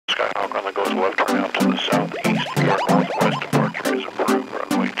Runway that goes left turn out to the southeast. Your northwest departure is approved.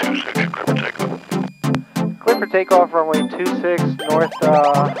 Runway 26, clear for takeoff. Clear for takeoff, runway 26, north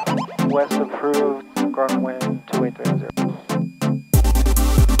west approved, runway 2830.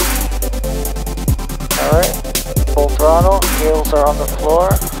 Alright, full throttle, wheels are on the floor,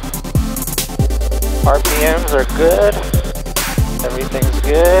 RPMs are good, everything's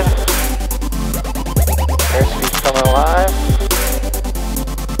good, airspeed's coming alive,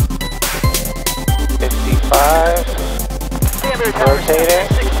 55, rotating.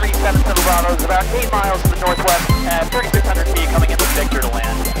 6377 Bravo is about 8 miles to the northwest at 3,600 feet coming into Victor to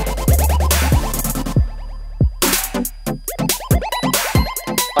land.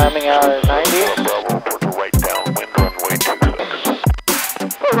 Climbing out at 90. Bravo, report to right downwind, runway 26.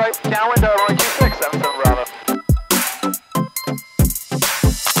 Oh, right, downwind, runway 26, 77 Bravo.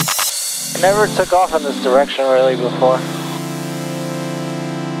 I never took off in this direction really before.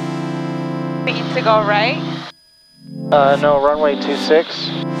 We need to go right? No, runway 26.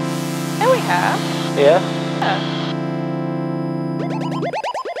 Yeah, we have. Yeah?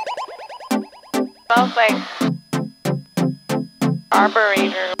 Smells like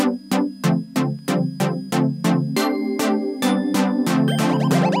carburetor.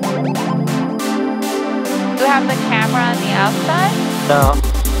 Do you have the camera on the outside? No.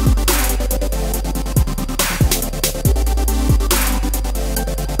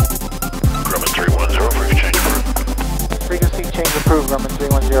 Grumman 310 for exchange approved. Frequency change approved, Grumman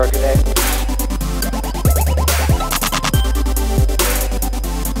 310, good day.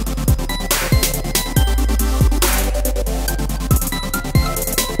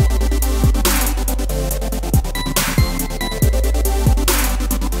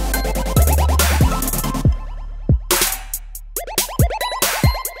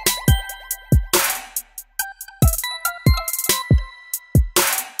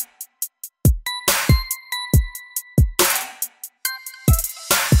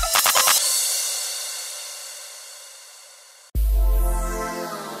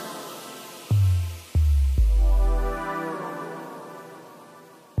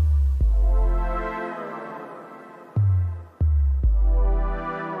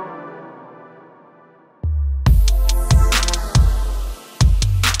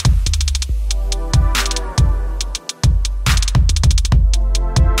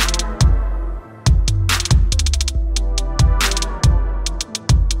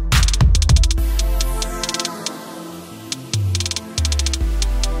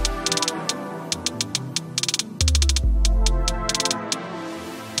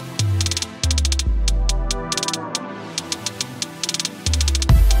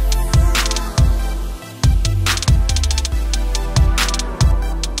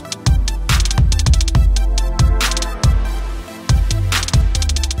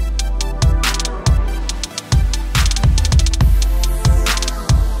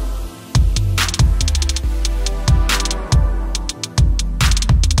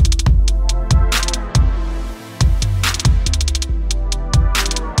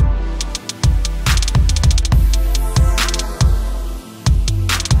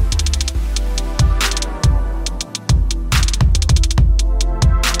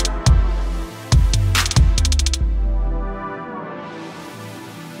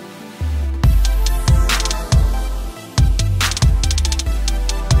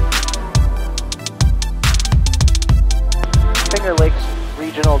 Finger Lakes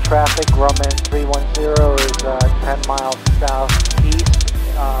regional traffic, Grumman 310 is 10 miles southeast.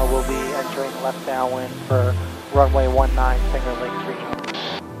 We'll be entering left downwind for runway 19, Finger Lakes regional.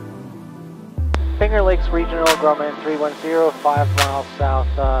 Finger Lakes regional, Grumman 310, 5 miles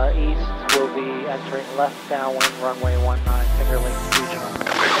southeast. We'll be entering left downwind, runway 19, Finger Lakes regional.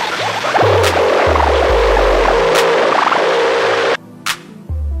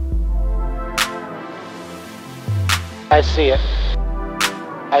 I see it.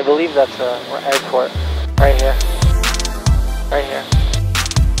 I believe that's an airport. Right here. Right here.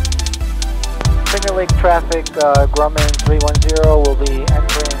 Finger Lake traffic, Grumman 310 will be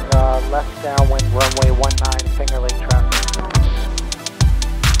entering left downwind runway 19, Finger Lake traffic.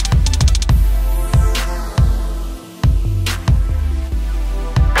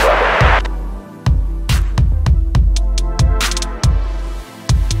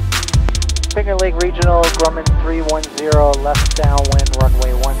 Finger Lake Regional, Grumman 310, left downwind,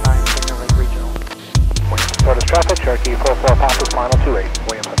 runway 19, Finger Lake Regional. Notice traffic, Cherokee 44 passes, final 28,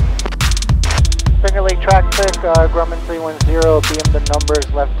 Williamson. Finger Lake traffic, Grumman 310, BM the numbers,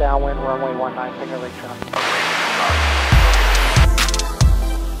 left downwind, runway 19, Finger Lake traffic.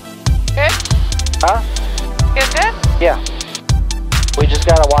 Good? Huh? You good? Yeah. We just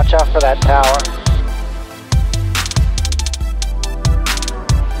gotta watch out for that tower.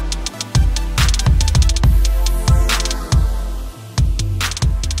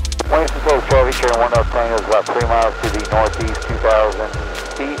 Winston Cove Charlie, Sharon 1 is about 3 miles to the northeast, 2,000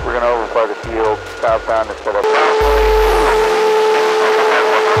 feet. We're going to overfly the field southbound and set up.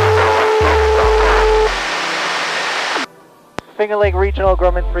 Finger Lake Regional,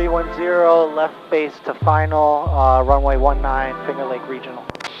 Grumman 310, left base to final, runway 19, Finger Lake Regional.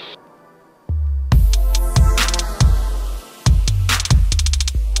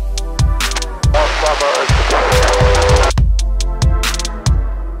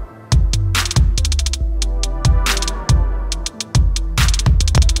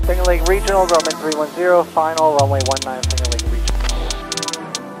 Finger Lake Regional, Grumman 310, final, runway 19, Finger Lake Regional.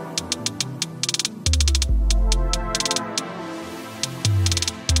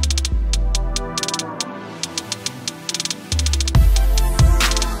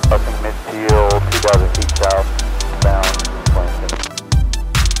 Midfield, 2,000 feet south, bound, Wellington.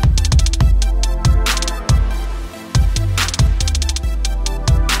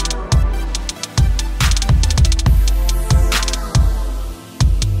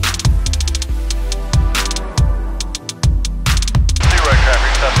 Leroy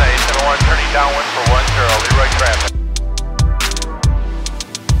traffic, Cessna 871, turning downwind for 10, Leroy traffic.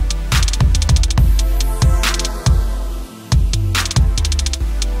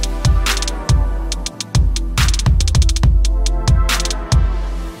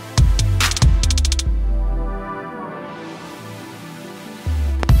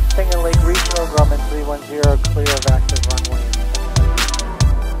 Finger Lake Regional, Grumman 310, clear of active runway.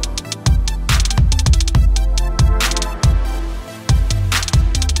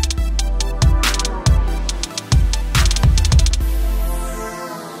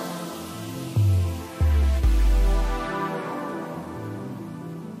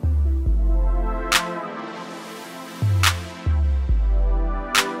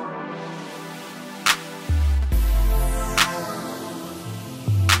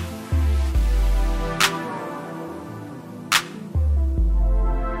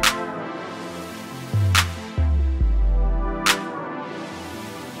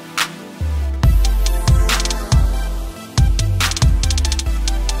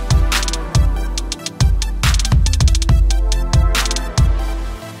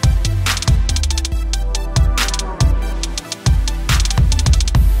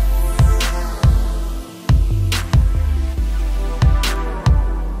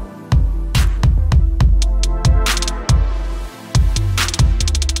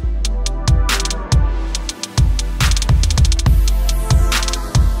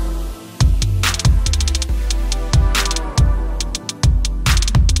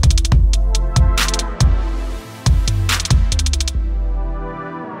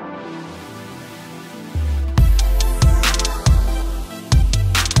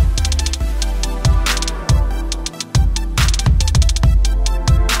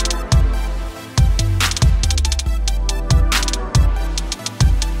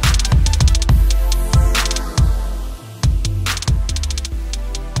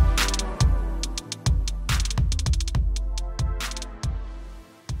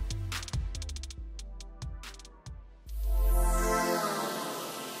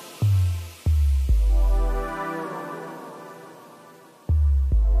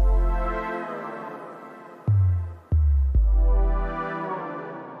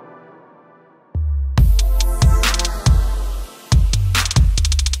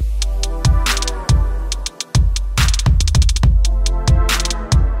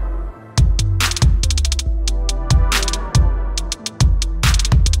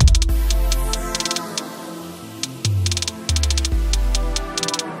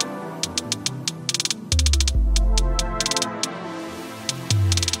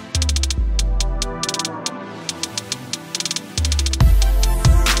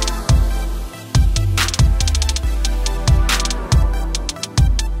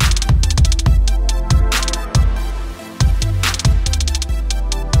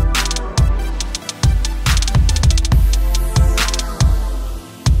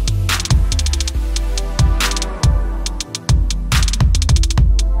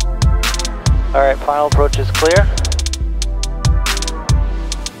 Alright, final approach is clear.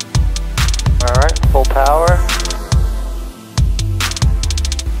 Alright, full power.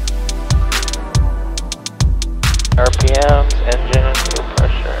 RPMs, engine, fuel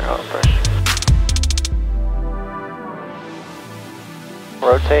pressure, oil pressure.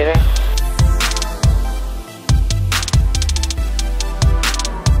 Rotating.